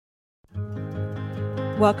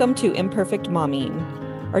Welcome to Imperfect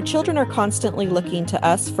Momming. Our children are constantly looking to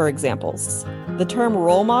us for examples. The term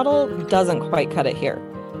role model doesn't quite cut it here.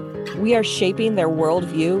 We are shaping their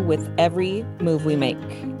worldview with every move we make.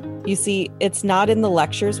 You see, it's not in the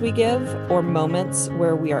lectures we give or moments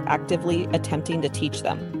where we are actively attempting to teach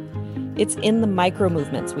them. It's in the micro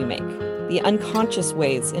movements we make, the unconscious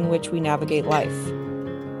ways in which we navigate life.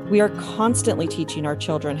 We are constantly teaching our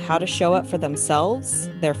children how to show up for themselves,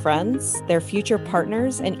 their friends, their future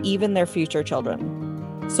partners, and even their future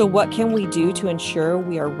children. So what can we do to ensure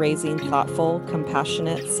we are raising thoughtful,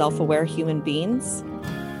 compassionate, self-aware human beings?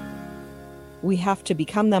 We have to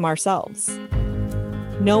become them ourselves.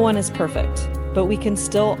 No one is perfect, but we can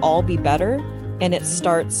still all be better, and it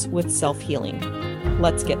starts with self-healing.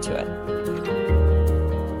 Let's get to it.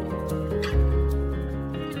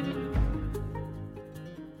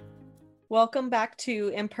 Welcome back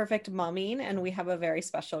to Imperfect Momming, and we have a very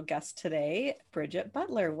special guest today, Bridget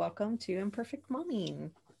Butler. Welcome to Imperfect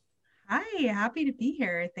Momming. Hi, happy to be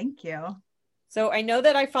here. Thank you. So I know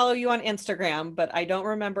that I follow you on Instagram, but I don't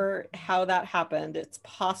remember how that happened. It's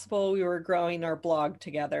possible we were growing our blog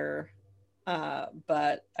together,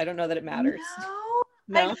 but I don't know that it matters.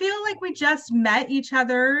 No? I feel like we just met each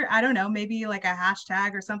other. I don't know, maybe like a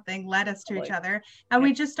hashtag or something led us to each other, and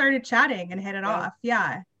we just started chatting and hit it off.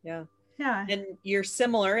 Yeah. And you're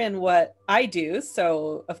similar in what I do.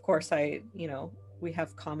 So of course we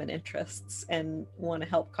have common interests and want to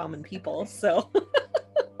help common people. So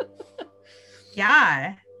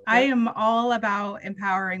yeah, I am all about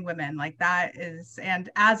empowering women. Like that is, and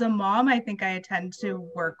as a mom, I think I tend to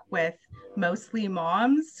work with mostly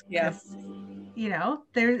moms. Yes. You know,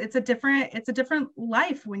 it's a different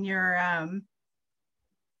life when you're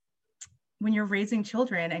raising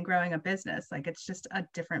children and growing a business. Like it's just a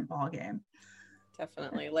different ball game.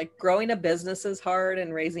 Definitely. Like growing a business is hard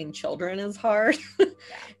and raising children is hard.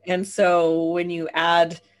 And so when you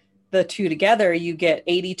add the two together, you get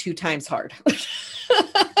 82 times hard.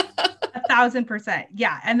 1,000%.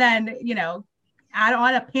 Yeah. And then, add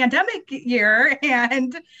on a pandemic year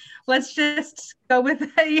and let's just go with,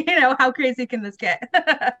 how crazy can this get?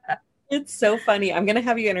 It's so funny. I'm going to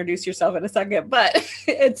have you introduce yourself in a second, but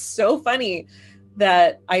it's so funny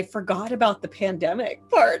that I forgot about the pandemic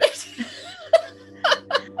part.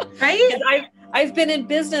 Right? I've been in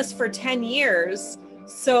business for 10 years.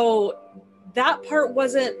 So that part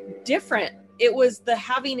wasn't different. It was the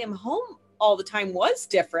having him home all the time was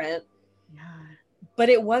different. Yeah. But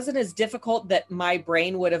it wasn't as difficult that my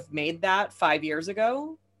brain would have made that 5 years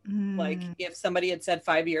ago. Like if somebody had said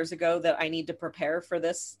 5 years ago that I need to prepare for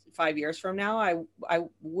this 5 years from now, I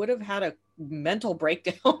would have had a mental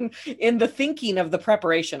breakdown in the thinking of the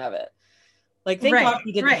preparation of it. Like thank God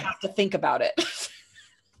we didn't have to think about it.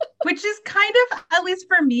 Which is kind of, at least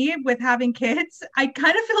for me with having kids, I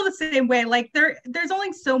kind of feel the same way. Like there's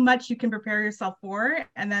only so much you can prepare yourself for.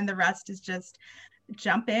 And then the rest is just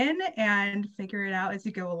jump in and figure it out as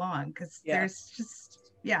you go along. Because there's just,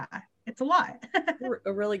 it's a lot.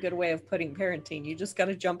 A really good way of putting parenting. You just got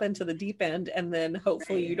to jump into the deep end and then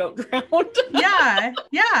hopefully you don't drown. Yeah,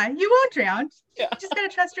 you won't drown. You just got to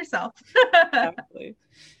trust yourself. Exactly.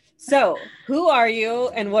 So who are you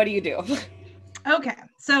and what do you do? Okay,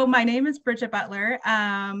 so my name is Bridget Butler.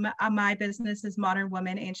 My business is Modern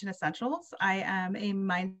Woman Ancient Essentials. I am a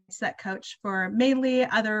mindset coach for mainly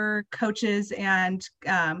other coaches and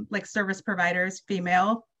like service providers,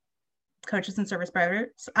 female coaches and service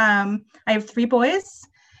providers. I have 3 boys,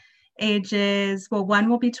 one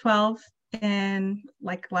will be 12 in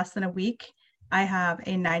like less than a week. I have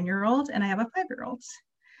a 9-year-old and I have a 5-year-old.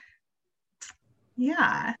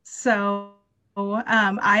 Yeah, so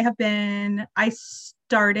I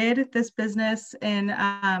started this business in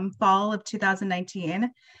fall of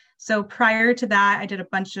 2019. So prior to that, I did a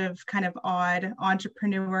bunch of kind of odd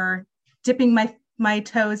entrepreneur dipping my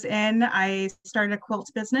toes in. I started a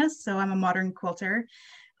quilt business. So I'm a modern quilter.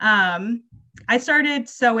 I started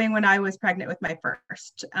sewing when I was pregnant with my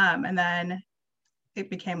first. And then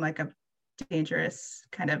it became like a dangerous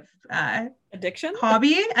kind of addiction. Yeah.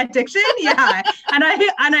 and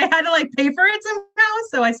I had to like pay for it somehow.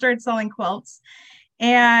 So I started selling quilts.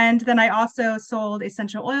 And then I also sold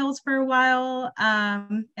essential oils for a while.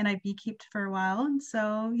 And I beekeeped for a while. And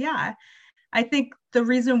so, I think the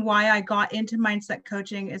reason why I got into mindset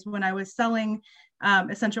coaching is when I was selling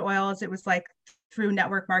essential oils, it was like through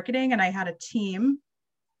network marketing and I had a team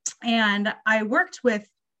and I worked with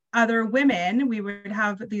other women. We would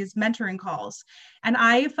have these mentoring calls and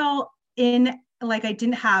I felt like I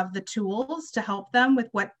didn't have the tools to help them with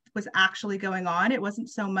what was actually going on. It wasn't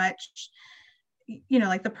so much you know,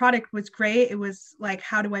 like the product was great. It was like,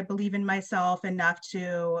 how do I believe in myself enough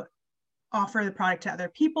to offer the product to other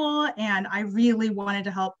people? And I really wanted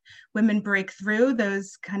to help women break through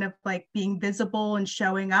those kind of like being visible and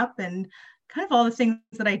showing up and kind of all the things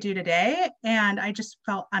that I do today. And I just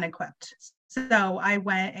felt unequipped. So I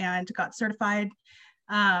went and got certified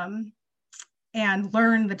and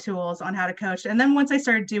learned the tools on how to coach. And then once I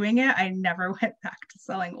started doing it, I never went back to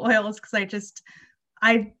selling oils because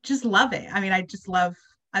I just love it. I mean, I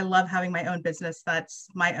love having my own business that's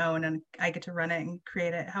my own, and I get to run it and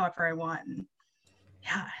create it however I want. And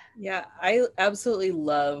yeah, I absolutely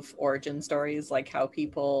love origin stories, like how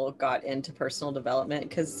people got into personal development,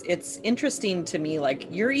 because it's interesting to me, like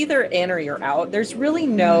you're either in or you're out. There's really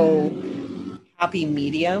no happy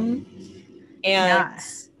medium. And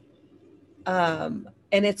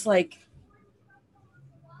and it's like,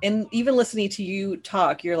 and even listening to you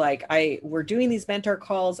talk, you're like, we're doing these mentor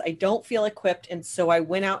calls. I don't feel equipped. And so I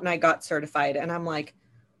went out and I got certified. And I'm like,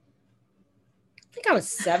 I think I was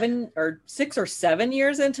 6 or 7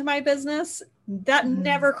 years into my business. That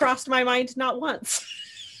never crossed my mind, not once.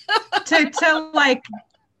 to like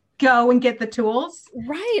go and get the tools.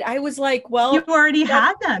 Right. I was like, well, you already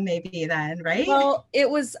had them maybe then, right? Well,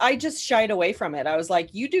 I just shied away from it. I was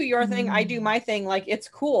like, you do your thing, I do my thing. Like, it's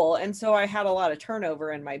cool. And so I had a lot of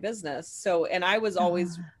turnover in my business. So, and I was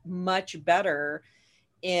always much better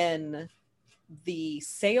in the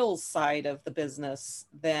sales side of the business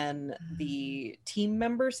than the team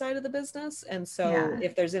member side of the business. And so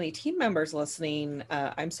if there's any team members listening,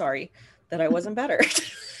 I'm sorry that I wasn't better.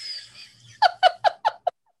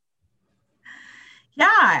 Yeah,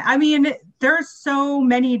 I mean, there's so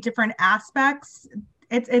many different aspects.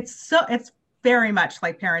 It's very much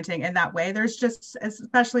like parenting in that way. There's just,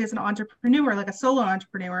 especially as an entrepreneur, like a solo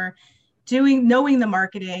entrepreneur, knowing the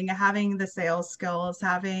marketing, having the sales skills,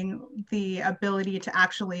 having the ability to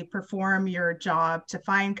actually perform your job, to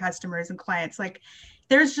find customers and clients. Like,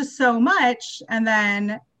 there's just so much. And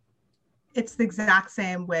then it's the exact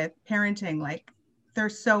same with parenting. Like,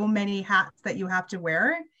 there's so many hats that you have to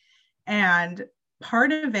wear. And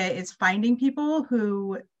part of it is finding people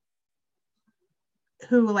who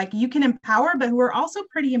like you can empower, but who are also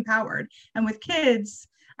pretty empowered. And with kids,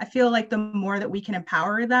 I feel like the more that we can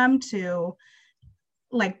empower them to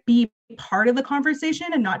like be part of the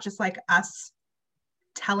conversation and not just like us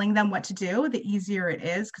telling them what to do, the easier it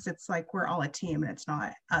is, because it's like we're all a team and it's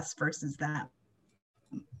not us versus them.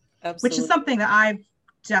 Absolutely. Which is something that I've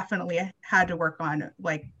definitely had to work on.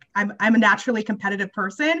 Like, I'm a naturally competitive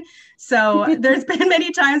person. So there's been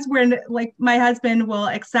many times when like my husband will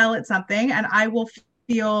excel at something and I will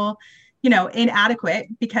feel, inadequate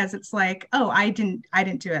because it's like, oh, I didn't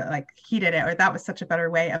do it like he did it, or that was such a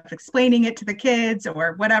better way of explaining it to the kids,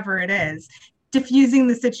 or whatever it is, diffusing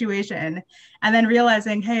the situation, and then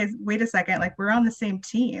realizing, hey, wait a second, like we're on the same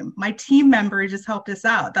team. My team member just helped us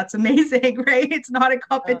out. That's amazing, right? It's not a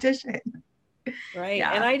competition. Right.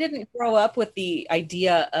 Yeah. And I didn't grow up with the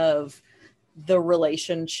idea of the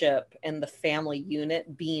relationship and the family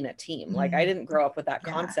unit being a team. Like, I didn't grow up with that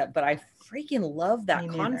concept, but I freaking love that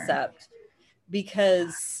concept,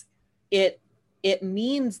 because it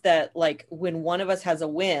means that like when one of us has a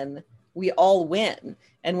win, we all win.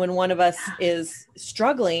 And when one of us is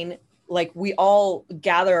struggling, like we all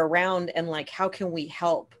gather around and like, how can we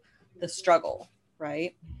help the struggle?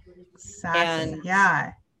 Right. Exactly.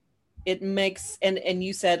 And it makes, and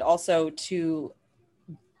you said also to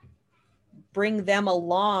bring them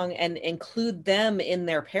along and include them in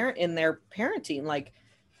their parenting. Like,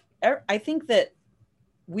 I think that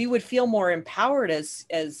we would feel more empowered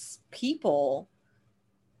as people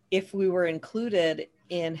if we were included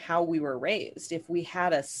in how we were raised, if we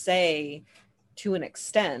had a say to an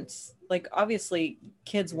extent. Like, obviously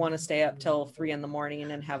kids want to stay up till 3 a.m.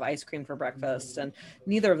 and have ice cream for breakfast. And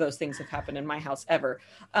neither of those things have happened in my house ever.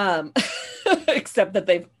 Except that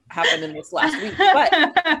they've happened in this last week. But,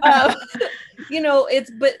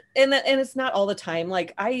 it's not all the time.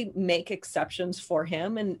 Like, I make exceptions for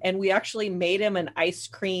him, and we actually made him an ice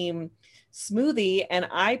cream smoothie, and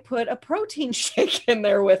I put a protein shake in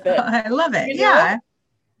there with it. I love it. Yeah.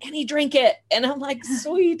 And he drank it, and I'm like,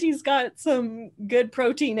 sweet, he's got some good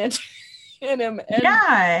protein in him,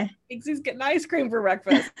 and thinks he's getting ice cream for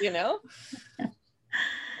breakfast, I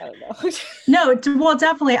don't know. No, well,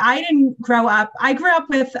 definitely. I grew up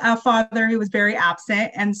with a father who was very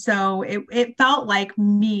absent, and so it felt like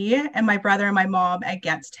me and my brother and my mom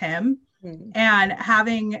against him. And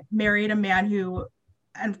having married a man who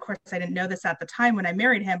and of course I didn't know this at the time when I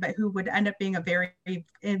married him, but who would end up being a very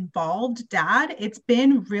involved dad. It's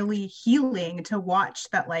been really healing to watch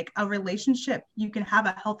that, like, a relationship, you can have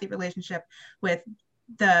a healthy relationship with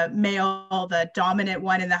the male, the dominant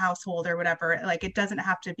one in the household or whatever. Like, it doesn't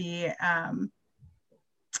have to be,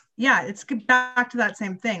 it's back to that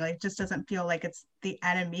same thing. Like, it just doesn't feel like it's the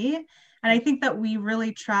enemy. And I think that we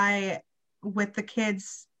really try with the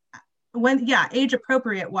kids when, age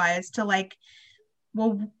appropriate wise, to like,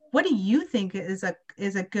 well, what do you think is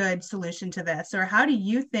a good solution to this? Or what do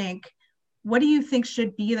you think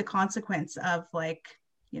should be the consequence of, like,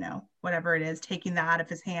 whatever it is, taking that out of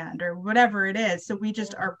his hand or whatever it is. So we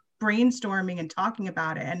just are brainstorming and talking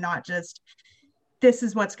about it, and not just, this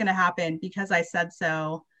is what's going to happen because I said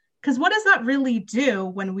so. Because what does that really do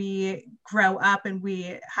when we grow up and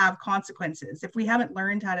we have consequences? If we haven't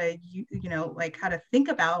learned how to, how to think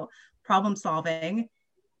about problem solving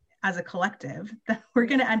as a collective, then we're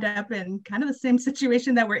going to end up in kind of the same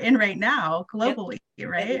situation that we're in right now globally,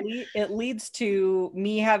 right? It leads to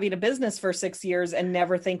me having a business for 6 years and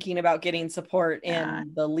never thinking about getting support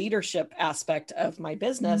in the leadership aspect of my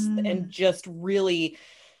business, and just really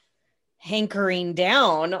hankering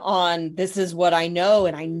down on, this is what I know,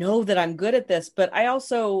 and I know that I'm good at this. But I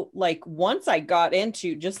also, like, once I got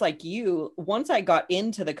into, just like you, once I got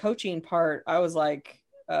into the coaching part, I was like,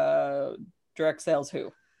 direct sales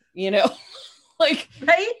who? Like,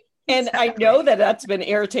 right? And exactly. I know that that's been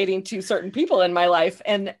irritating to certain people in my life,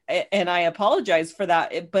 and I apologize for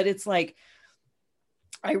that. But it's like,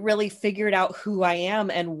 I really figured out who I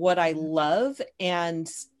am and what I love. And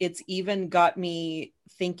it's even got me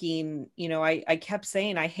thinking, I kept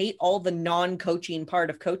saying, I hate all the non-coaching part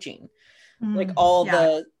of coaching, like all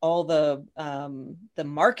the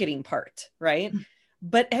marketing part. Right.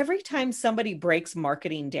 But every time somebody breaks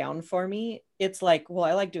marketing down for me, it's like, well,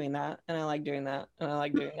 I like doing that, and I like doing that, and I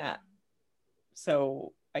like doing that.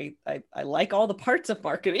 So I like all the parts of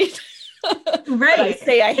marketing. Right. I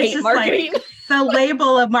say I hate marketing. Like the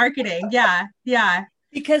label of marketing. Yeah. Yeah.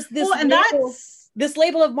 Because this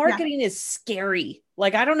label of marketing is scary.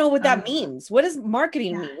 Like, I don't know what that means. What does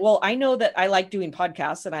marketing mean? Well, I know that I like doing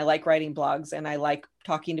podcasts, and I like writing blogs, and I like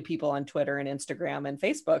talking to people on Twitter and Instagram and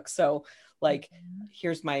Facebook. So, like,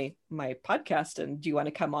 here's my podcast, and do you want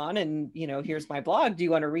to come on? And, here's my blog. Do you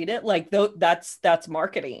want to read it? Like, that's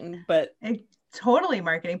marketing, but totally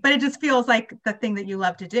marketing, but it just feels like the thing that you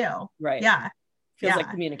love to do. Right. Yeah. Feels like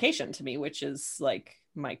communication to me, which is like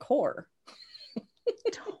my core.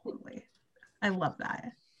 Totally. I love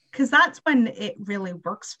that. Because that's when it really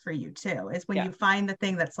works for you too, is when you find the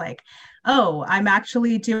thing that's like, oh, I'm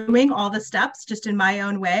actually doing all the steps just in my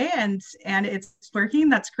own way, and it's working.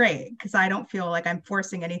 That's great, because I don't feel like I'm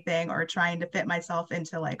forcing anything or trying to fit myself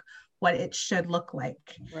into like what it should look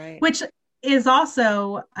like. Right. Which is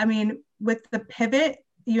also, I mean, with the pivot,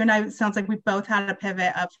 you and I, it sounds like we both had a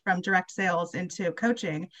pivot up from direct sales into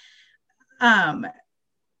coaching.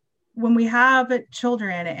 When we have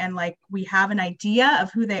children and like we have an idea of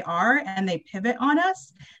who they are and they pivot on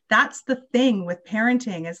us, that's the thing with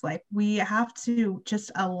parenting, is like, we have to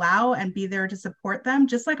just allow and be there to support them,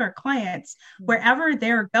 just like our clients, wherever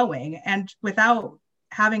they're going, and without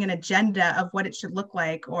having an agenda of what it should look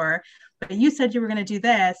like, or, but you said you were going to do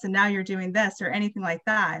this and now you're doing this, or anything like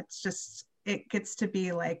that. It's just, it gets to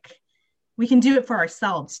be like, we can do it for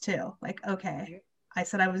ourselves too. Like, okay, I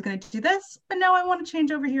said I was going to do this, but now I want to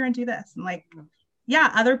change over here and do this. And like,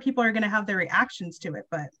 other people are going to have their reactions to it,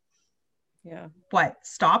 but what,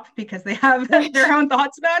 stop because they have their own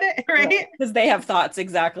thoughts about it, right? Because they have thoughts,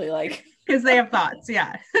 exactly. Like, because they have thoughts.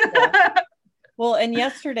 Yeah. Well, and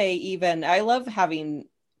yesterday, even, I love having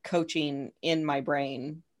coaching in my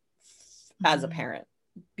brain as a parent,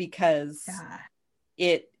 because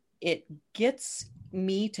it gets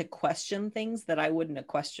me to question things that I wouldn't have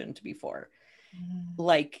questioned before.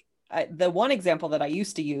 Like, the one example that I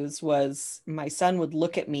used to use was, my son would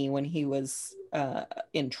look at me when he was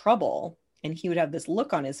in trouble, and he would have this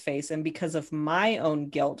look on his face. And because of my own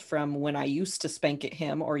guilt from when I used to spank at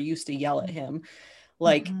him or used to yell at him,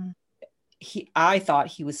 like, I thought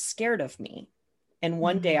he was scared of me. And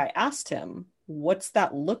one day I asked him, what's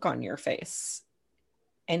that look on your face?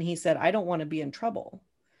 And he said, I don't want to be in trouble.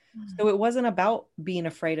 So it wasn't about being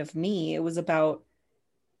afraid of me. It was about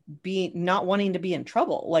not wanting to be in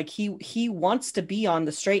trouble. Like, he wants to be on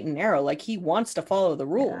the straight and narrow. Like, he wants to follow the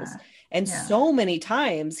rules. And so many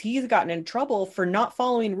times he's gotten in trouble for not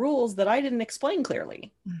following rules that I didn't explain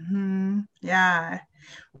clearly. Yeah.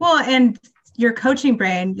 Well, and your coaching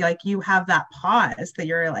brain, like, you have that pause that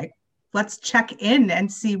you're like, let's check in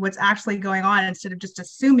and see what's actually going on instead of just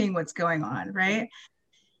assuming what's going on. Right.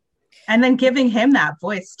 And then giving him that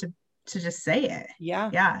voice to just say it. Yeah.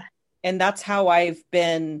 Yeah. And that's how I've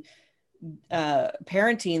been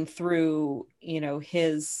parenting through,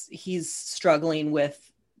 he's struggling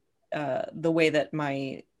with the way that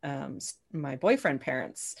my boyfriend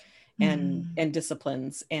parents and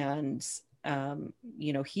disciplines, and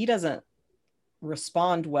he doesn't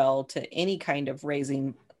respond well to any kind of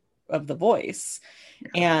raising of the voice.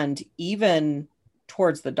 And even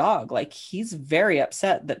towards the dog, like he's very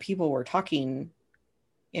upset that people were talking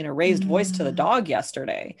in a raised voice to the dog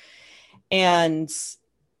yesterday. And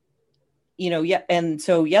and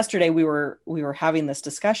so yesterday we were having this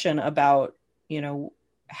discussion about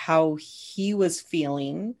how he was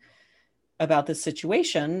feeling about this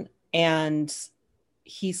situation. And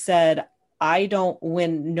he said,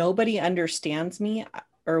 when nobody understands me,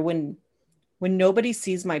 or when nobody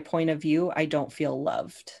sees my point of view, I don't feel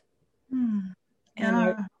loved.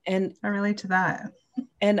 Yeah. And I relate to that.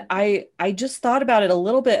 And I just thought about it a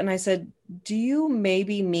little bit, and I said, do you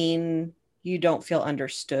maybe mean you don't feel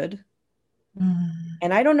understood?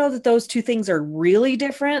 And I don't know that those two things are really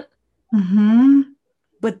different,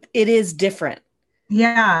 but it is different.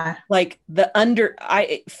 Yeah. Like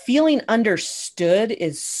feeling understood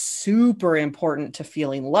is super important to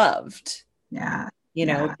feeling loved. Yeah.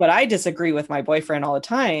 But I disagree with my boyfriend all the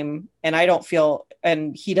time, and I don't feel,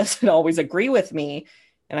 and he doesn't always agree with me,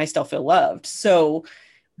 and I still feel loved. So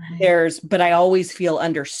but I always feel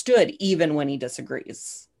understood even when he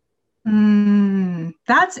disagrees.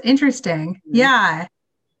 That's interesting. Yeah.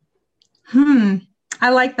 I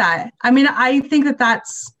like that. I mean, I think that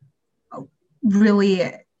that's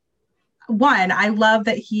really one. I love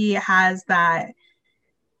that he has that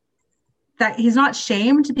he's not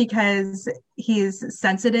shamed because he's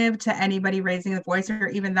sensitive to anybody raising the voice or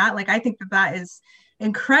even that. Like, I think that is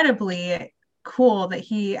incredibly cool that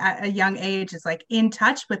he at a young age is like in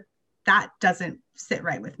touch with that doesn't sit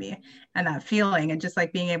right with me, and that feeling, and just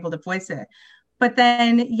like being able to voice it. But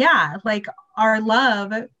then, like our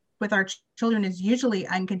love with our children is usually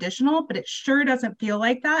unconditional, but it sure doesn't feel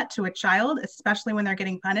like that to a child, especially when they're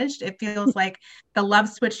getting punished. It feels like the love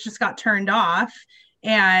switch just got turned off,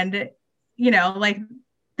 and like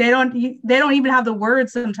they don't even have the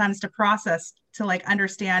words sometimes to process, to like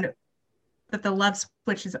understand that the love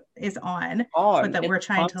switch is on, but that we're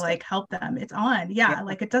trying to like help them. It's on. Yeah.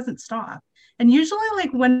 Like it doesn't stop. And usually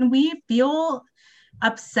like when we feel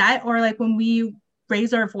upset, or like when we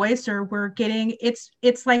raise our voice, or we're getting, it's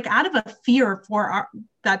like out of a fear for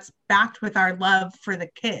that's backed with our love for the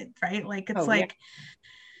kid, right? Like it's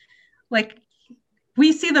like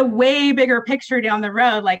we see the way bigger picture down the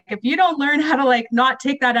road. Like if you don't learn how to like not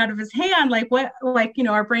take that out of his hand, like what, like,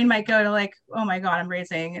 our brain might go to like, oh my God, I'm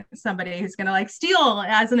raising somebody who's going to like steal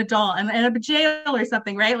as an adult and end up in jail or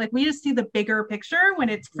something. Right. Like we just see the bigger picture when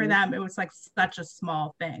it's for them. It was like such a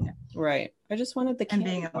small thing. Right. I just wanted the and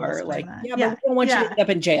being able to like, that. But we don't want you to end up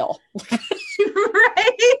in jail.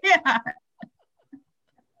 Right. Yeah.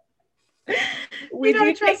 We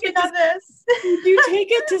do take it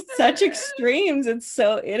to such extremes.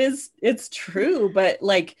 It's true. But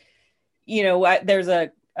like, there's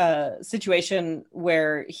a situation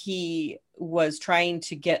where he was trying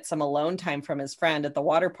to get some alone time from his friend at the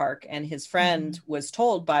water park, and his friend was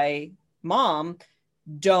told by mom,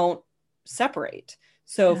 don't separate.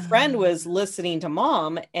 So friend was listening to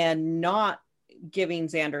mom and not giving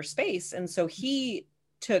Xander space. And so he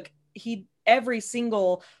every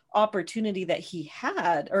single opportunity that he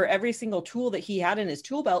had, or every single tool that he had in his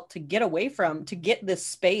tool belt to get this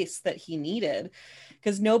space that he needed,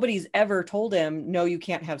 because nobody's ever told him, no, you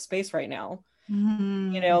can't have space right now.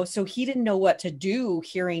 So he didn't know what to do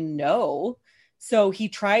hearing no. So he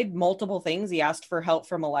tried multiple things. He asked for help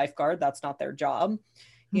from a lifeguard. That's not their job,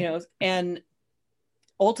 and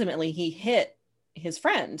ultimately he hit his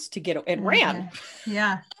friend to get and ran.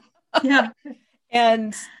 Yeah.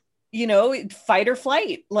 And fight or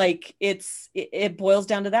flight, like it boils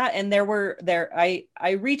down to that. And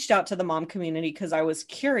I reached out to the mom community because I was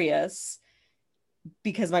curious,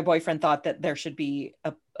 because my boyfriend thought that there should be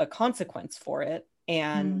a consequence for it.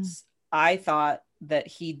 And I thought that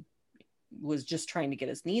he was just trying to get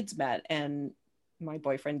his needs met. And my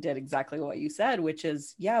boyfriend did exactly what you said, which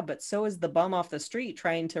is, but so is the bum off the street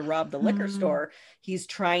trying to rob the liquor store. He's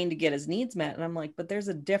trying to get his needs met. And I'm like, but there's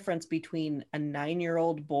a difference between a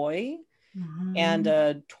 9-year-old boy and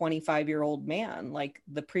a 25-year-old man. Like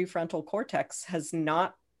the prefrontal cortex has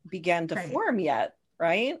not begun to form yet,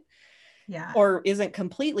 right? Yeah. Or isn't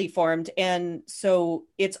completely formed. And so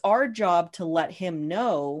it's our job to let him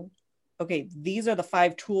know, okay, these are the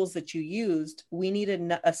 5 tools that you used. We need a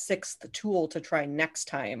 6th tool to try next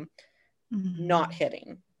time. Not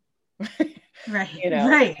hitting. Right. You know,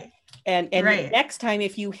 Right. and Right. next time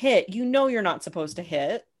if you hit, you know, you're not supposed to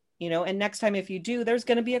hit, you know, and next time if you do, there's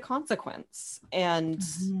going to be a consequence.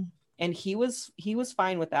 Mhm. And he was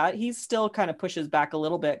fine with that. He still kind of pushes back a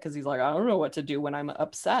little bit because he's like, I don't know what to do when I'm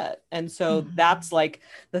upset. And so Mhm. that's like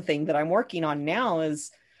the thing that I'm working on now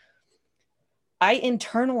is I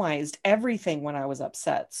internalized everything when I was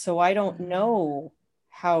upset. So I don't know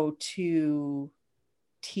how to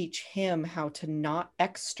teach him how to not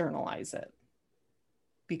externalize it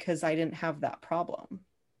because I didn't have that problem.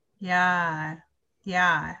 Yeah.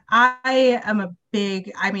 Yeah. I am a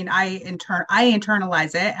big, I mean, I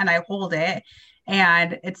internalize it and I hold it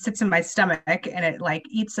and it sits in my stomach and it like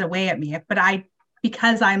eats away at me. But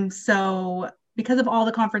because because of all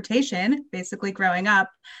the confrontation, basically growing up,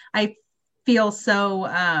 I feel so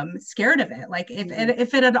scared of it. Like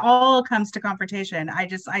if it at all comes to confrontation, I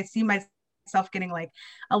see myself getting like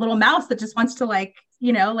a little mouse that just wants to like,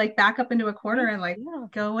 like back up into a corner and like Yeah.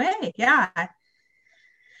 go away. Yeah.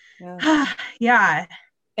 Yeah. Yeah.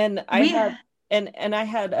 And I We had and I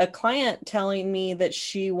had a client telling me that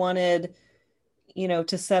she wanted, you know,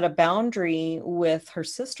 to set a boundary with her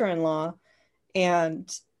sister-in-law.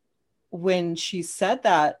 And when she said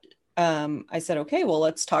that, I said, okay, well,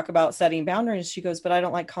 let's talk about setting boundaries. She goes, but I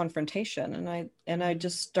don't like confrontation. And I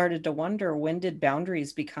just started to wonder, when did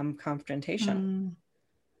boundaries become confrontation? mm,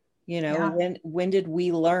 You know, yeah, when did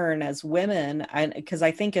we learn as women? And because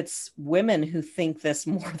I think it's women who think this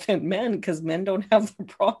more than men, because men don't have the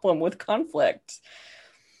problem with conflict,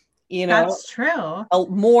 you know, that's true.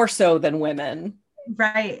 more so than women,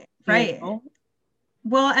 Right, you right. know.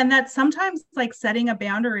 Well, and that sometimes like setting a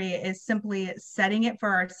boundary is simply setting it for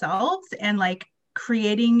ourselves and like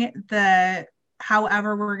creating the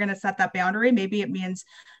however we're going to set that boundary. Maybe it means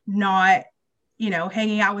not,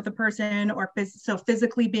 hanging out with a person or so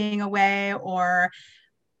physically being away or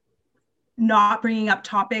not bringing up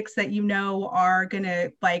topics that are going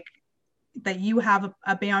to like that you have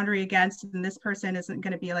a boundary against and this person isn't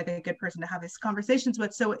going to be like a good person to have these conversations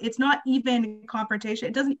with, so it's not even confrontation.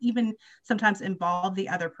 It doesn't even sometimes involve the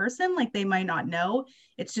other person, like they might not know.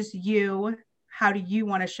 It's just you. How do you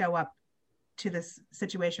want to show up to this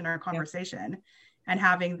situation or Yeah. conversation, and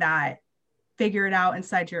having that figure it out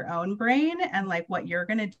inside your own brain and like what you're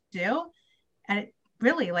going to do. And it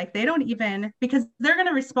really, like, they don't even, because they're going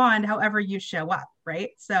to respond however you show up,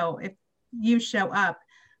 right? So if you show up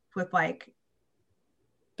with like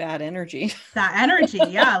Bad energy. that energy,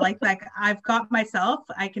 yeah, like I've got myself,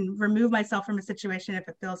 I can remove myself from a situation if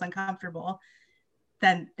it feels uncomfortable,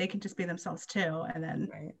 then they can just be themselves too, and then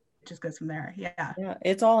Right. it just goes from there. Yeah. Yeah,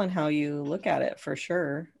 it's all in how you look at it for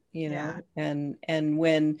sure, you Yeah. know. And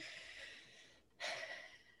when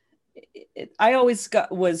I always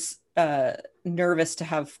was nervous to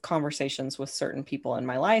have conversations with certain people in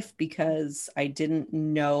my life because I didn't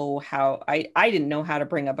know how I didn't know how to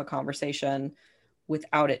bring up a conversation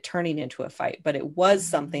without it turning into a fight. But it was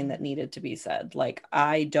something that needed to be said. Like,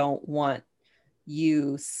 I don't want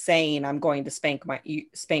you saying I'm going to spank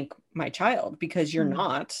my child, because you're Mm-hmm.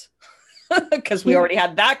 not. Because we already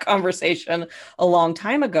had that conversation a long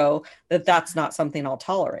time ago, that's not something I'll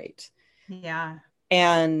tolerate. Yeah.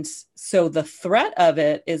 And so the threat of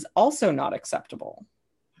it is also not acceptable.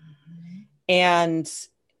 Mm-hmm. And,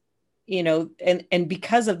 you know, and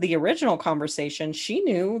because of the original conversation, she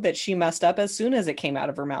knew that she messed up as soon as it came out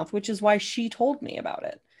of her mouth, which is why she told me about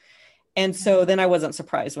it. And so then I wasn't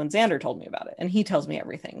surprised when Xander told me about it, and he tells me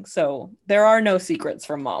everything. So there are no secrets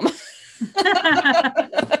from mom.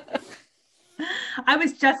 I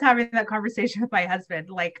was just having that conversation with my husband.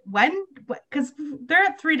 Like, because they're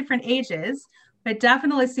at three different ages, but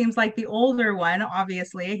definitely seems like the older one,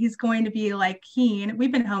 obviously, he's going to be like keen.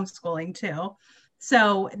 We've been homeschooling too.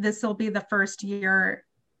 So this will be the first year.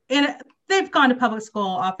 And they've gone to public school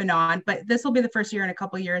off and on, but this will be the first year in a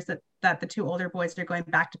couple of years that the two older boys are going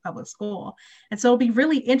back to public school. And so it'll be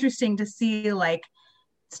really interesting to see, like,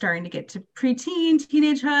 starting to get to preteen,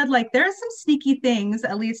 teenagehood. Like, there's some sneaky things,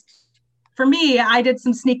 at least for me, I did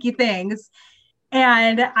some sneaky things.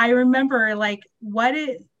 And I remember, like,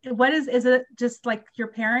 is it just like your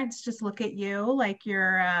parents just look at you like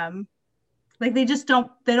you're like they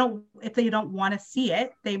don't, if they don't want to see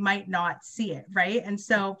it, they might not see it, right? And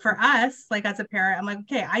so for us, like as a parent, I'm like,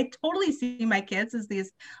 okay, I totally see my kids as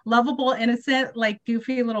these lovable, innocent, like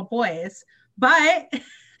goofy little boys, but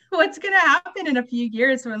what's going to happen in a few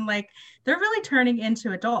years when like they're really turning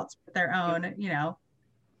into adults with their own, Yeah.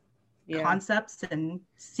 concepts and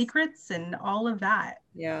secrets and all of that.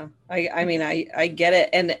 Yeah. I mean, I get it.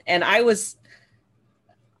 And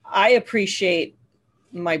I appreciate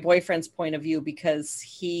my boyfriend's point of view because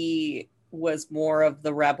he was more of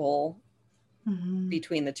the rebel Mhm.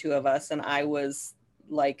 between the two of us, and I was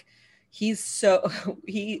like, he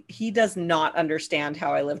does not understand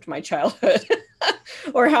how I lived my childhood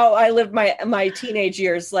or how I lived my teenage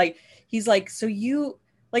years. Like, he's like, so you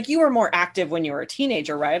were more active when you were a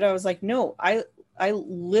teenager, right? I was like, no, I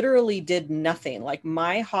literally did nothing. Like,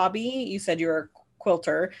 my hobby, you said you're a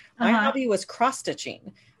quilter, my hobby was cross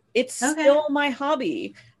stitching. It's still my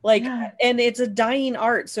hobby. Like, and it's a dying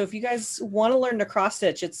art. So if you guys want to learn to cross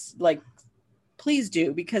stitch, it's like, please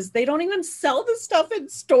do, because they don't even sell the stuff in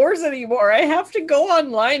stores anymore. I have to go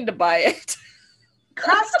online to buy it.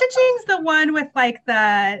 Cross stitching's the one with like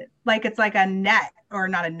it's like a net, or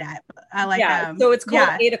not a net. So it's called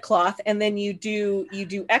Ada cloth, and then you do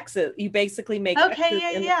X's. You basically make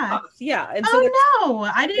X's in the cloth. Yeah. And so no,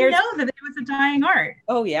 I didn't know that it was a dying art.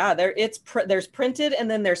 Oh yeah, there's printed and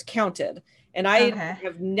then there's counted. And I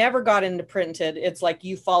have never got into printed. It's like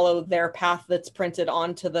you follow their path that's printed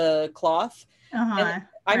onto the cloth. And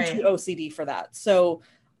I'm too OCD for that. So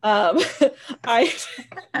I've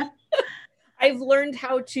learned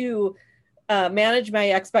how to manage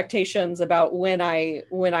my expectations about when I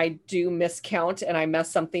do miscount and I mess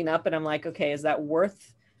something up, and I'm like, okay, is that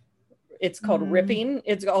worth? It's called ripping.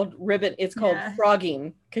 It's called ribbon. It's called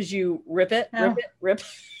frogging, because you rip it. That's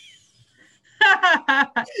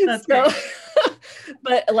so,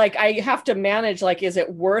 but like, I have to manage, like, is it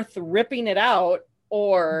worth ripping it out,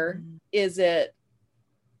 or is it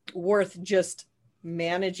worth just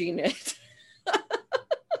managing it?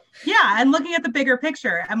 Yeah, and looking at the bigger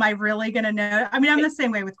picture, am I really going to know? I mean, I'm the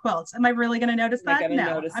same way with quilts. Am I really going to notice that?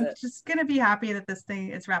 No, I'm just going to be happy that this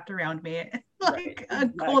thing is wrapped around me like a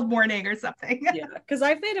cold morning or something. Yeah, because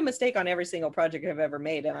I've made a mistake on every single project I've ever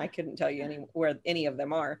made, and I couldn't tell you where any of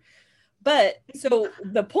them are. But so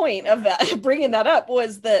the point of that, bringing that up,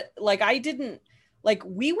 was that, like,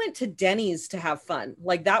 we went to Denny's to have fun.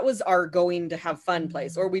 Like, that was our going to have fun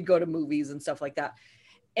place, or we'd go to movies and stuff like that.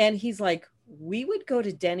 And he's like, we would go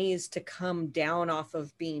to Denny's to come down off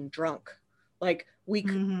of being drunk. Like, we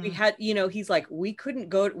had, he's like, we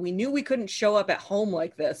knew we couldn't show up at home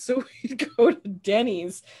like this. So we'd go to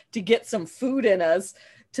Denny's to get some food in us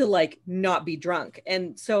to, like, not be drunk.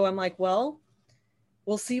 And so I'm like, well,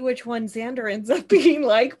 we'll see which one Xander ends up being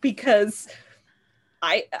like, because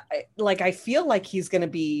I feel like he's going to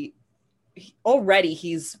be, already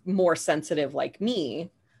he's more sensitive like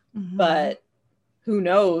me, but who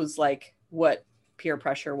knows, like, what peer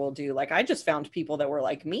pressure will do. Like, I just found people that were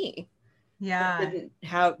like me. Yeah.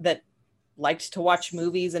 That liked to watch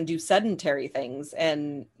movies and do sedentary things.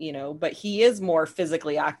 And, but he is more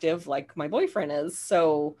physically active, like my boyfriend is.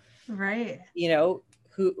 So,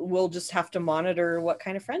 who we'll just have to monitor what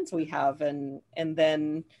kind of friends we have. And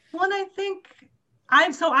then. Well, and I think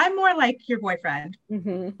I'm more like your boyfriend,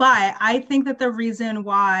 but I think that the reason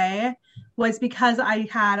why was because I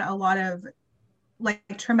had a lot of,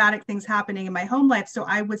 like, traumatic things happening in my home life. So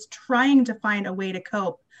I was trying to find a way to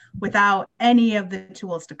cope without any of the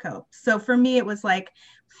tools to cope. So for me, it was like,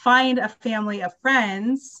 find a family of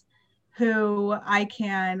friends who I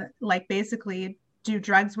can, like, basically do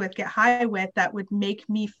drugs with, get high with, that would make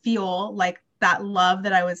me feel like that love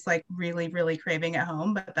that I was, like, really, really craving at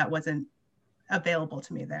home, but that wasn't available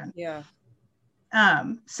to me then. Yeah.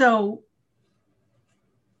 So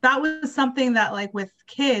that was something that, like, with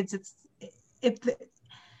kids,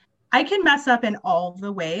 I can mess up in all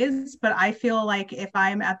the ways, but I feel like if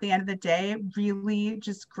I'm at the end of the day really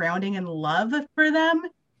just grounding in love for them,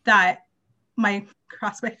 that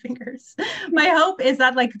cross my fingers. My hope is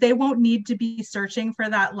that, like, they won't need to be searching for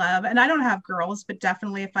that love. And I don't have girls, but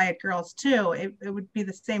definitely if I had girls too, it would be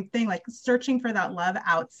the same thing, like searching for that love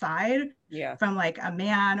outside from, like, a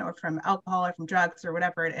man or from alcohol or from drugs or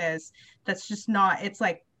whatever it is. That's just not, it's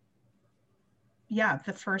like,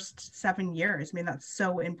 the first 7 years. I mean, that's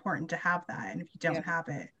so important to have that. And if you don't have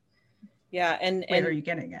it, where are you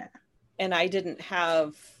getting it? And I didn't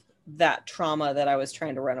have that trauma that I was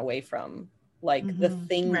trying to run away from. Like, the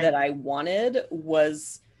thing that I wanted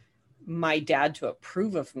was my dad to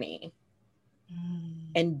approve of me.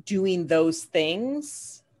 And doing those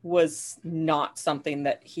things was not something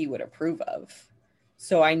that he would approve of.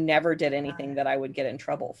 So I never did anything that I would get in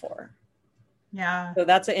trouble for. Yeah. So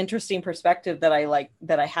that's an interesting perspective that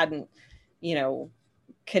I hadn't,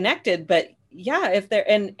 connected. But if there,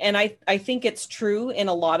 and I think it's true in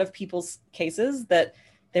a lot of people's cases that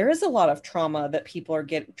there is a lot of trauma that people are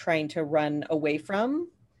trying to run away from,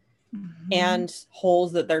 and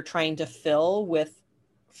holes that they're trying to fill with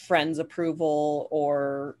friends' approval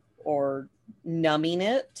or numbing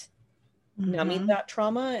it. numbing that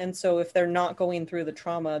trauma. And so if they're not going through the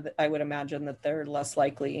trauma, I would imagine that they're less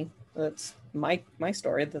likely, that's my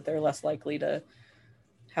story, that they're less likely to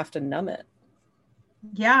have to numb it.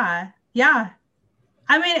 Yeah.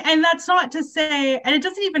 I mean, and that's not to say, and it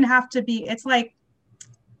doesn't even have to be, it's like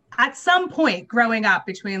at some point growing up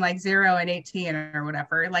between like 0 and 18 or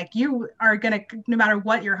whatever, like you are going to, no matter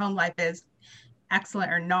what your home life is,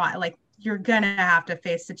 excellent or not, like you're going to have to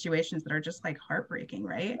face situations that are just like heartbreaking,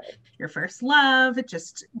 right? Your first love,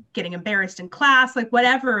 just getting embarrassed in class, like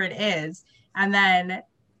whatever it is. And then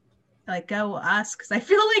like go us, because I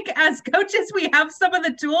feel like as coaches, we have some of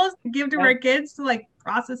the tools to give to our kids to like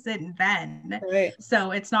process it and then. Right.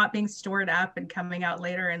 So it's not being stored up and coming out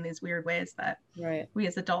later in these weird ways that we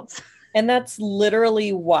as adults. And that's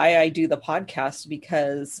literally why I do the podcast,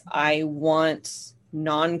 because I want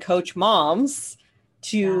non-coach moms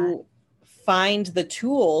to find the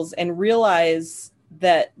tools and realize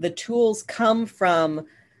that the tools come from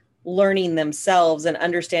learning themselves and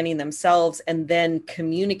understanding themselves and then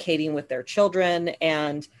communicating with their children.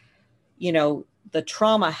 And, you know, the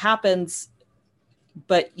trauma happens,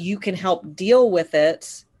 but you can help deal with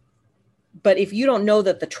it. But if you don't know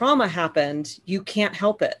that the trauma happened, you can't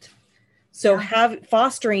help it. So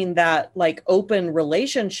fostering that like open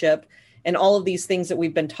relationship and all of these things that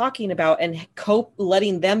we've been talking about, and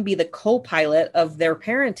letting them be the co-pilot of their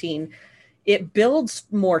parenting, it builds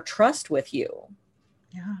more trust with you.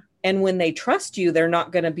 Yeah. And when they trust you, they're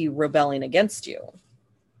not going to be rebelling against you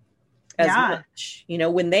as much. You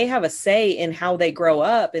know, when they have a say in how they grow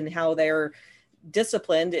up and how they're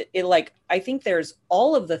disciplined, it like, I think there's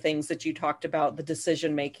all of the things that you talked about, the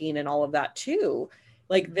decision making and all of that too.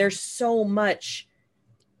 Like there's so much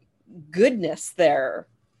goodness there.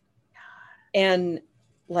 And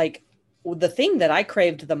like the thing that I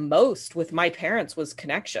craved the most with my parents was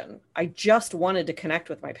connection. I just wanted to connect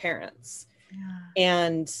with my parents.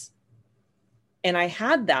 Yeah. And I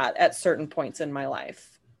had that at certain points in my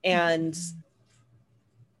life, and,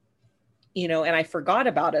 you know, and I forgot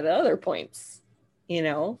about it at other points, you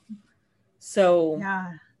know? So,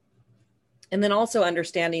 and then also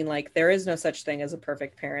understanding like, there is no such thing as a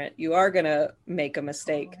perfect parent. You are going to make a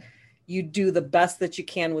mistake. You do the best that you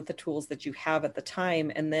can with the tools that you have at the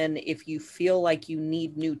time. And then if you feel like you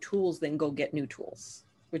need new tools, then go get new tools,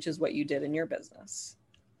 which is what you did in your business.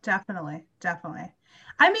 Definitely.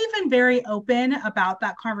 I'm even very open about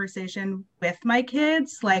that conversation with my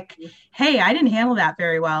kids. Like, hey, I didn't handle that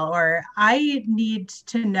very well, or I need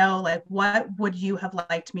to know, like, what would you have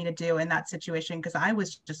liked me to do in that situation? Because I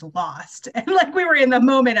was just lost. And like, we were in the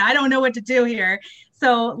moment. I don't know what to do here.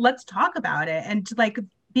 So let's talk about it. And like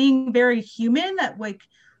being very human, that like,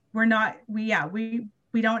 we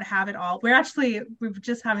don't have it all. We're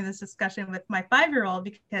just having this discussion with my 5-year-old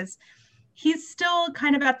because he's still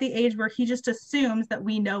kind of at the age where he just assumes that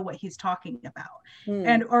we know what he's talking about,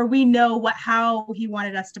 or we know how he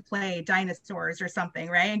wanted us to play dinosaurs or something,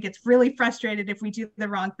 right? And gets really frustrated if we do the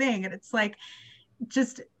wrong thing. And it's like,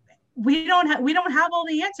 just we don't have all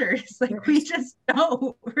the answers. Like we just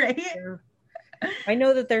don't, right? I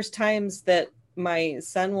know that there's times that my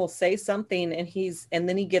son will say something and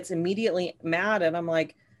then he gets immediately mad, and I'm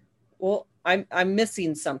like, well, I'm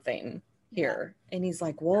missing something here. And he's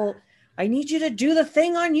like, well, I need you to do the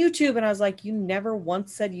thing on YouTube. And I was like, you never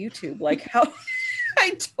once said YouTube. Like how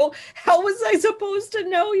was I supposed to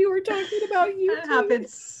know you were talking about YouTube? That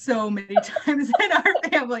happens so many times in our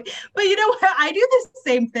family. But you know what? I do the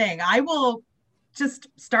same thing. I will just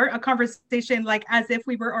start a conversation like as if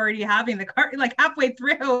we were already having like halfway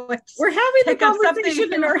through. We're having the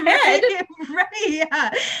conversation in our head. Right.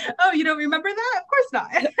 Yeah. Oh, you don't remember that? Of course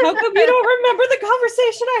not. How come you don't remember the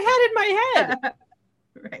conversation I had in my head?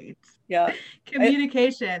 Right. Yeah.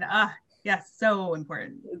 Communication. Yes. So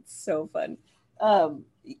important. It's so fun.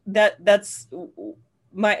 That's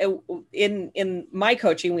in my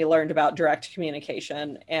coaching, we learned about direct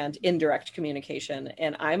communication and indirect communication,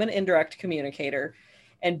 and I'm an indirect communicator.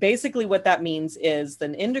 And basically what that means is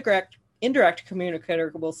an indirect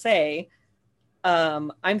communicator will say,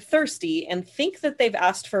 I'm thirsty, and think that they've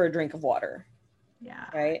asked for a drink of water. Yeah.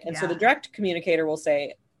 Right. And so the direct communicator will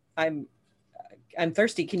say, I'm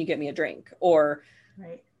thirsty. Can you get me a drink? Or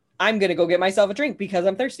I'm going to go get myself a drink because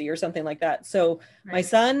I'm thirsty, or something like that. So my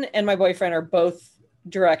son and my boyfriend are both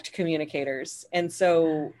direct communicators. And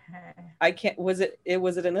so was it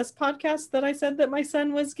in this podcast that I said that my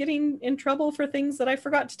son was getting in trouble for things that I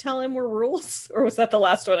forgot to tell him were rules? Or was that the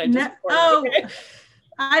last one I just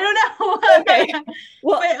I don't know. Okay.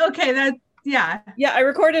 Well, okay. Yeah, I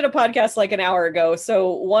recorded a podcast like an hour ago.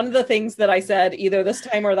 So one of the things that I said either this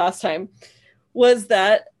time or last time was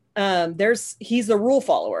that he's a rule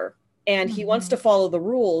follower. and he wants to follow the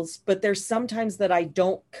rules, but there's sometimes that I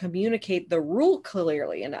don't communicate the rule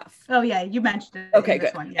clearly enough. Oh yeah, you mentioned it. Okay,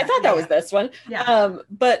 good. One. Yeah, I thought that was this one. Yeah.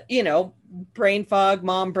 But you know, brain fog,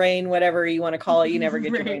 mom brain, whatever you want to call it, you never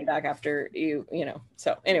get your brain back after you know.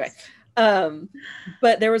 So anyway,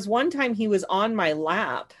 but there was one time he was on my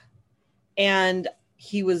lap and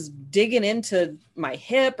he was digging into my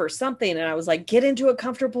hip or something. And I was like, get into a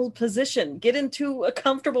comfortable position, get into a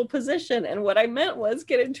comfortable position. And what I meant was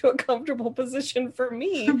get into a comfortable position for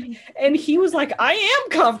me. And he was like, I am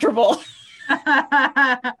comfortable.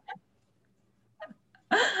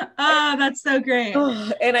 Oh, that's so great.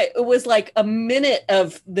 And it was like a minute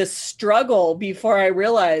of the struggle before I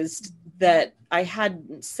realized that I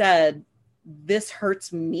had said, this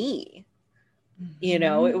hurts me. You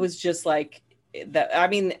know, it was just like, that. I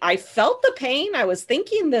mean, I felt the pain. I was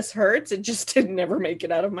thinking this hurts. It just didn't ever make it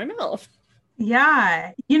out of my mouth.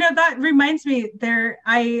 Yeah. You know, that reminds me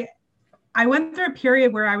I went through a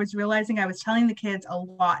period where I was realizing I was telling the kids a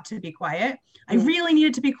lot to be quiet. I really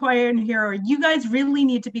needed to be quiet in here, or you guys really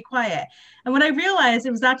need to be quiet. And when I realized,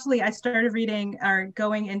 it was actually, I started reading or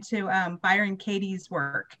going into Byron Katie's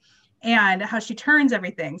work and how she turns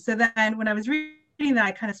everything. So then when I was reading that,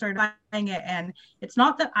 I kind of started buying it, and it's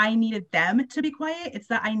not that I needed them to be quiet, it's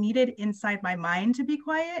that I needed inside my mind to be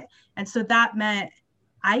quiet. And so that meant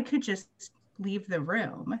I could just leave the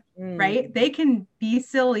room, right? They can be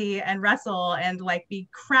silly and wrestle and like be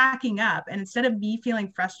cracking up, and instead of me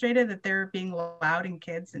feeling frustrated that they're being loud and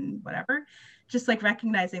kids and whatever, just like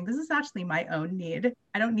recognizing this is actually my own need.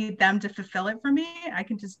 I don't need them to fulfill it for me. I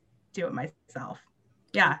can just do it myself.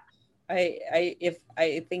 Yeah.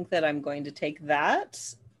 I think that I'm going to take that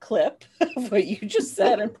clip of what you just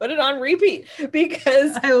said and put it on repeat,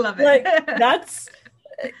 because I love it. Like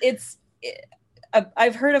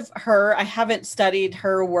I've heard of her. I haven't studied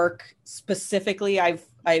her work specifically. I've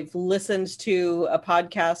listened to a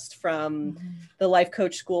podcast from the Life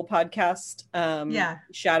Coach School podcast.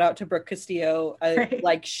 Shout out to Brooke Castillo.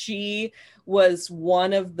 Like, she was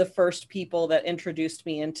one of the first people that introduced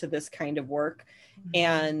me into this kind of work.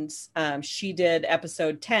 And she did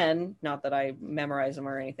episode 10, not that I memorize them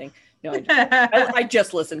or anything. No, I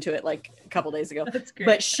just listened to it like a couple days ago. That's great.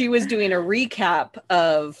 But she was doing a recap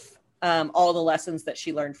of all the lessons that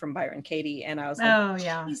she learned from Byron Katie. And I was like, oh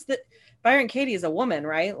yeah, Byron Katie is a woman,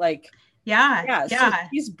 right? Like, yeah. So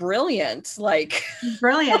she's brilliant. Like, she's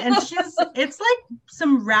brilliant. And it's like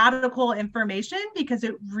some radical information, because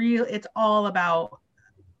it's all about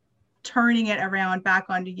turning it around back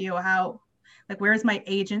onto you. How, like, where's my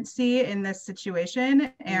agency in this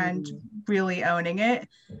situation, and really owning it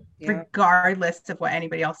regardless of what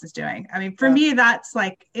anybody else is doing. I mean, for me, that's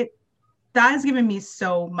like it. That has given me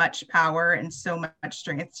so much power and so much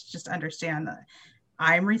strength to just understand that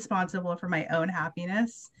I'm responsible for my own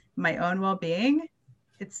happiness, my own well-being.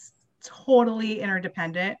 It's totally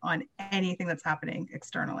interdependent on anything that's happening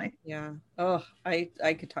externally. Yeah. Oh, I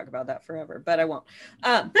could talk about that forever, but I won't.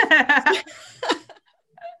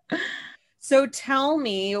 So tell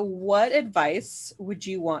me, what advice would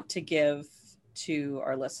you want to give to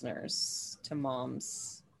our listeners, to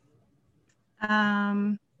moms?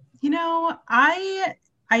 You know, I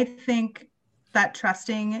think that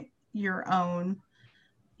trusting your own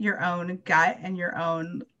gut and your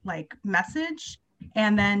own like message,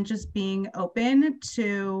 and then just being open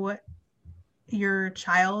to your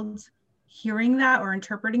child hearing that or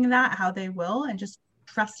interpreting that how they will, and just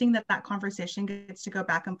trusting that conversation gets to go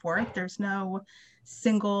back and forth. There's no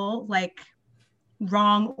single like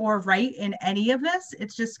wrong or right in any of this.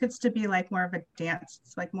 It just gets to be like more of a dance.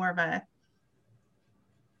 It's like more of a,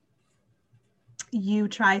 you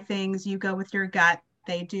try things, you go with your gut,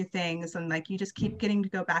 they do things, and like you just keep getting to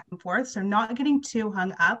go back and forth. So not getting too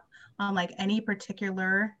hung up on like any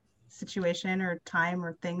particular situation or time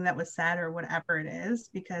or thing that was said or whatever it is,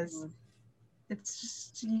 because it's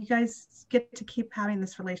just, you guys get to keep having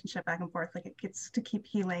this relationship back and forth. Like, it gets to keep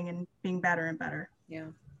healing and being better and better.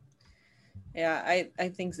 Yeah, I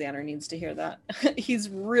think Xander needs to hear that. He's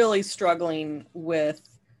really struggling with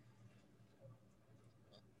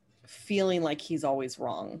feeling like he's always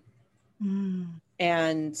wrong.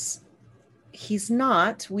 And he's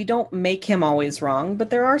not. We don't make him always wrong, but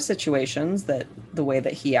there are situations that the way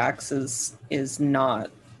that he acts is not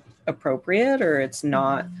appropriate, or it's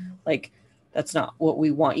not like, that's not what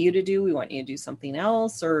we want you to do. We want you to do something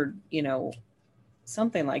else, or, you know,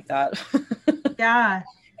 something like that. Yeah.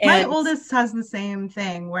 My oldest has the same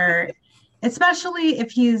thing, where especially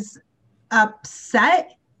if he's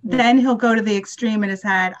upset, then he'll go to the extreme in his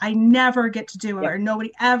head. I never get to do it, or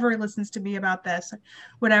nobody ever listens to me about this,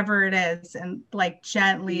 whatever it is. And like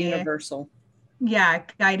gently, universal. yeah,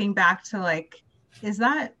 guiding back to like, is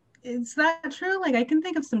that true? Like I can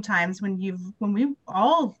think of some times when we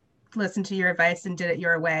all listened to your advice and did it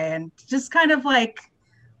your way, and just kind of like,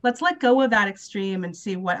 let's let go of that extreme and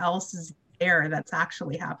see what else is there that's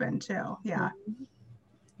actually happened too. Yeah.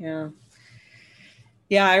 Yeah.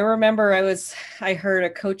 Yeah, I remember I heard a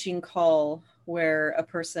coaching call where a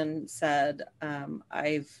person said,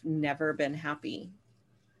 I've never been happy.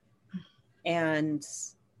 And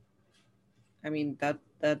I mean,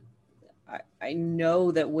 I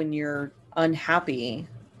know that when you're unhappy,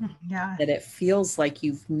 Yeah. that it feels like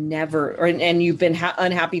you've never, and you've been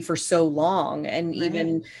unhappy for so long. And Right.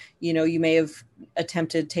 even, you may have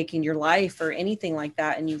attempted taking your life or anything like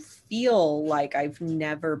that. And you feel like I've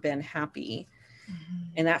never been happy.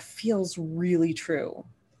 And that feels really true.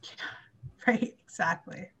 Right,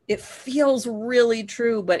 exactly. It feels really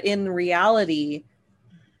true, but in reality,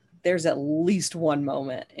 there's at least one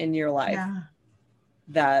moment in your life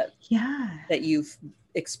that you've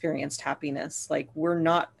experienced happiness. Like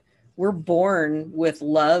we're born with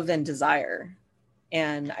love and desire.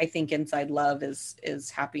 And I think inside love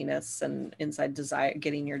is happiness, and inside desire,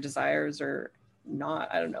 getting your desires or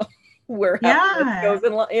not. I don't know where happiness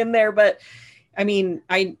goes in there, but I mean,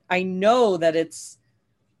 I know that it's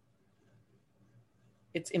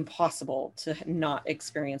impossible to not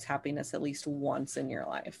experience happiness at least once in your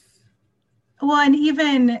life. Well, and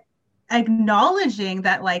even acknowledging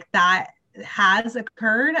that like that has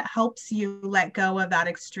occurred helps you let go of that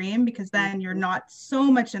extreme, because then you're not so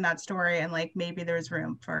much in that story, and like maybe there's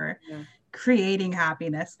room for creating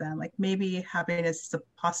happiness then. Like maybe happiness is a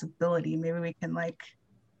possibility. Maybe we can like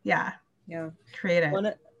create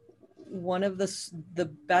it. One of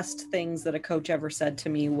the best things that a coach ever said to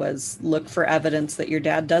me was, look for evidence that your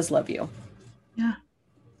dad does love you. Yeah.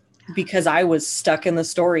 Because I was stuck in the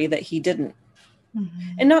story that he didn't.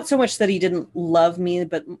 Mm-hmm. And not so much that he didn't love me,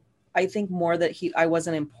 but I think more that I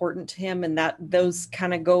wasn't important to him, and that those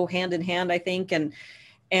kind of go hand in hand, I think. And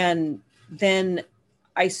then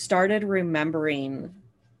I started remembering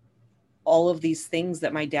all of these things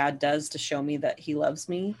that my dad does to show me that he loves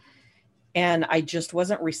me. And I just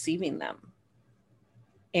wasn't receiving them.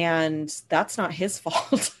 And that's not his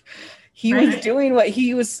fault. He was doing what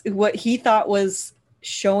he thought was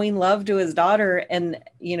showing love to his daughter, and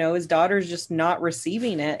his daughter's just not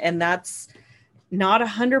receiving it. And that's not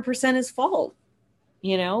 100% his fault,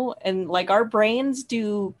 and like our brains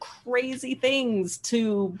do crazy things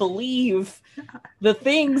to believe the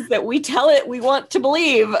things that we tell it we want to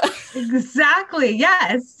believe. Exactly.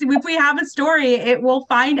 Yes. If we have a story, it will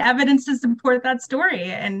find evidence to support that story.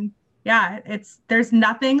 And there's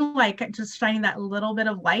nothing like just shining that little bit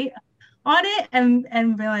of light on it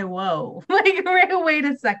and be like, whoa, like, wait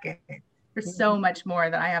a second. There's so much more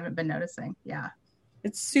that I haven't been noticing. Yeah.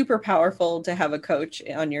 It's super powerful to have a coach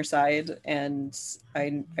on your side. And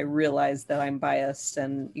I realize that I'm biased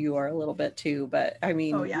and you are a little bit too, but I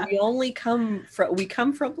mean, we come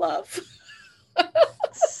from love.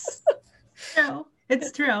 No,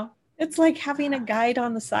 it's true. It's like having a guide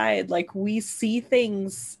on the side. Like we see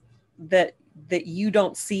things that you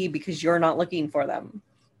don't see because you're not looking for them.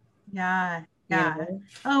 Yeah.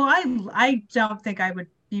 Oh, I don't think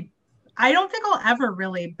I don't think I'll ever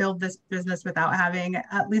really build this business without having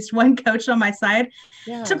at least one coach on my side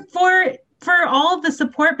for all of the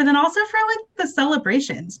support, but then also for like the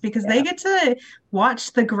celebrations, because they get to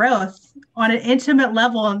watch the growth on an intimate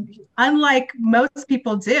level, unlike most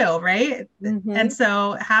people do, right? Mm-hmm. And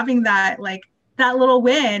so having that little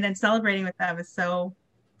win and celebrating with them is so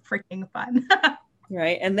freaking fun.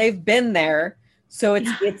 Right. And they've been there. So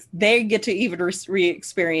it's they get to even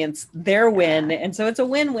re-experience their win. And so it's a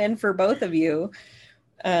win-win for both of you.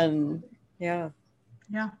 Yeah.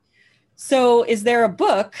 So is there a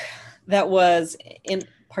book that was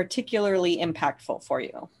particularly impactful for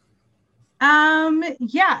you?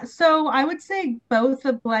 So I would say both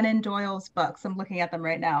of Glennon Doyle's books. I'm looking at them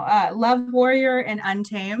right now. Love Warrior and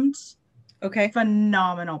Untamed. Okay.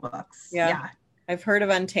 Phenomenal books. Yeah. I've heard of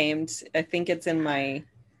Untamed. I think it's in my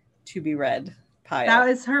to be read pile. That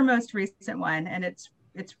was her most recent one, and it's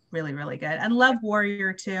really, really good. And Love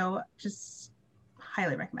Warrior too. Just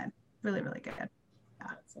highly recommend. Really, really good. Yeah.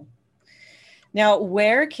 Awesome. Now,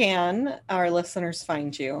 where can our listeners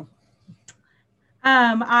find you?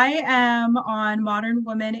 I am on Modern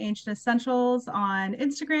Woman Ancient Essentials on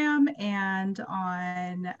Instagram and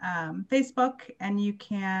on Facebook, and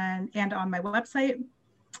on my website.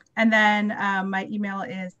 And then my email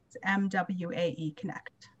is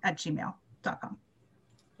mwaeconnect@gmail.com.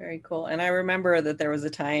 Very cool. And I remember that there was a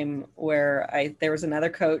time where there was another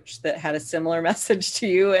coach that had a similar message to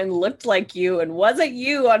you and looked like you and wasn't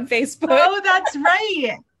you on Facebook. Oh, that's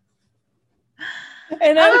right.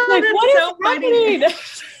 And I was like, what is happening?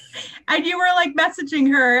 And you were like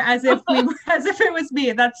messaging her as if it was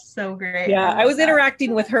me. That's so great. Yeah, I was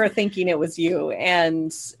interacting with her thinking it was you.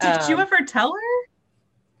 And did you ever tell her?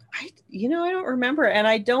 I don't remember. And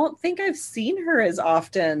I don't think I've seen her as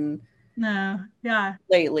often. No, yeah.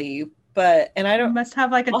 Lately. But, and I don't. You must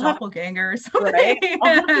have like a doppelganger or something. Right?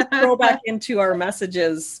 I'll have to scroll back into our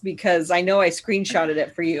messages because I know I screenshotted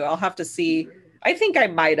it for you. I'll have to see. I think I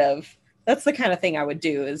might have. That's the kind of thing I would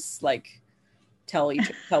do is like tell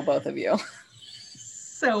both of you.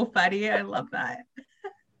 So funny. I love that.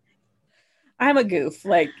 I'm a goof.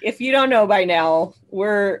 Like, if you don't know by now,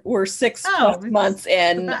 we're 6+ months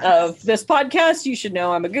in of this podcast. You should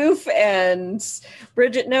know I'm a goof, and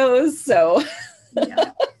Bridget knows. So,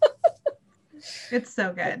 yeah. It's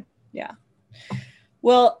so good. Yeah.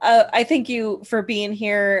 Well, I thank you for being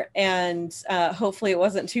here, and hopefully it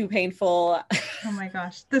wasn't too painful. Oh my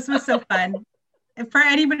gosh, this was so fun. For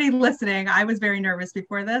anybody listening, I was very nervous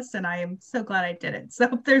before this, and I am so glad I did it. So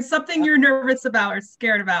if there's something you're nervous about or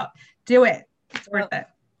scared about, do it. It's worth it.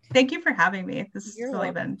 Thank you for having me. This has really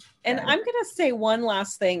been good. And I'm going to say one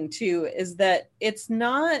last thing too, is that it's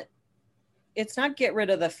not get rid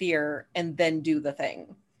of the fear and then do the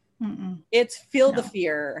thing. It's feel the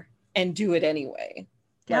fear and do it anyway.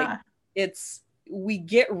 Yeah. Like we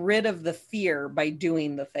get rid of the fear by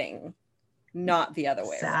doing the thing, not the other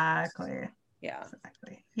way around. Exactly. Yeah.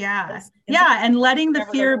 Exactly. Yeah. And letting the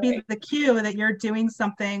fear be the cue that you're doing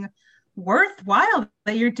something worthwhile,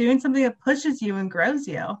 that you're doing something that pushes you and grows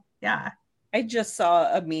you. Yeah. I just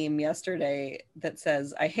saw a meme yesterday that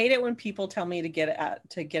says, I hate it when people tell me to get out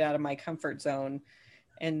of my comfort zone.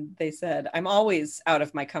 And they said, I'm always out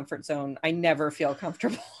of my comfort zone. I never feel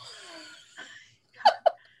comfortable.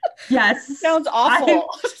 Yes. Sounds awful,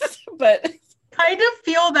 but kind of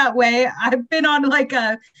feel that way. I've been on like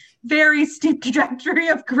a very steep trajectory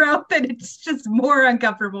of growth, and it's just more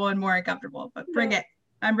uncomfortable and more uncomfortable, but bring it.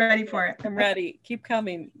 I'm ready for it. I'm ready. Keep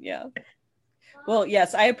coming. Yeah. Well,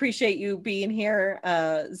 yes, I appreciate you being here.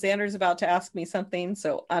 Xander's about to ask me something,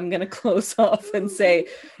 so I'm going to close off and say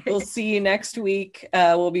we'll see you next week.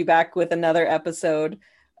 We'll be back with another episode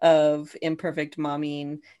of Imperfect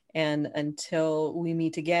Momming. And until we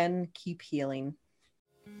meet again, keep healing.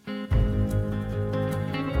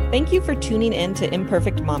 Thank you for tuning in to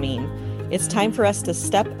Imperfect Momming. It's time for us to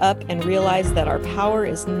step up and realize that our power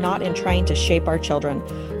is not in trying to shape our children.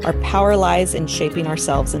 Our power lies in shaping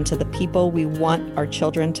ourselves into the people we want our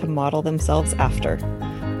children to model themselves after.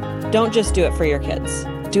 Don't just do it for your kids.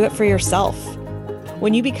 Do it for yourself.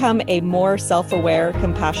 When you become a more self-aware,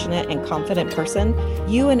 compassionate, and confident person,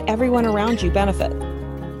 you and everyone around you benefit.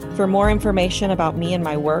 For more information about me and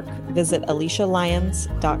my work, visit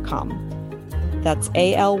AlysiaLyons.com. That's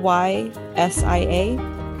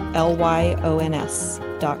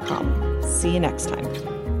AlysiaLyons.com. See you next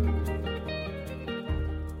time.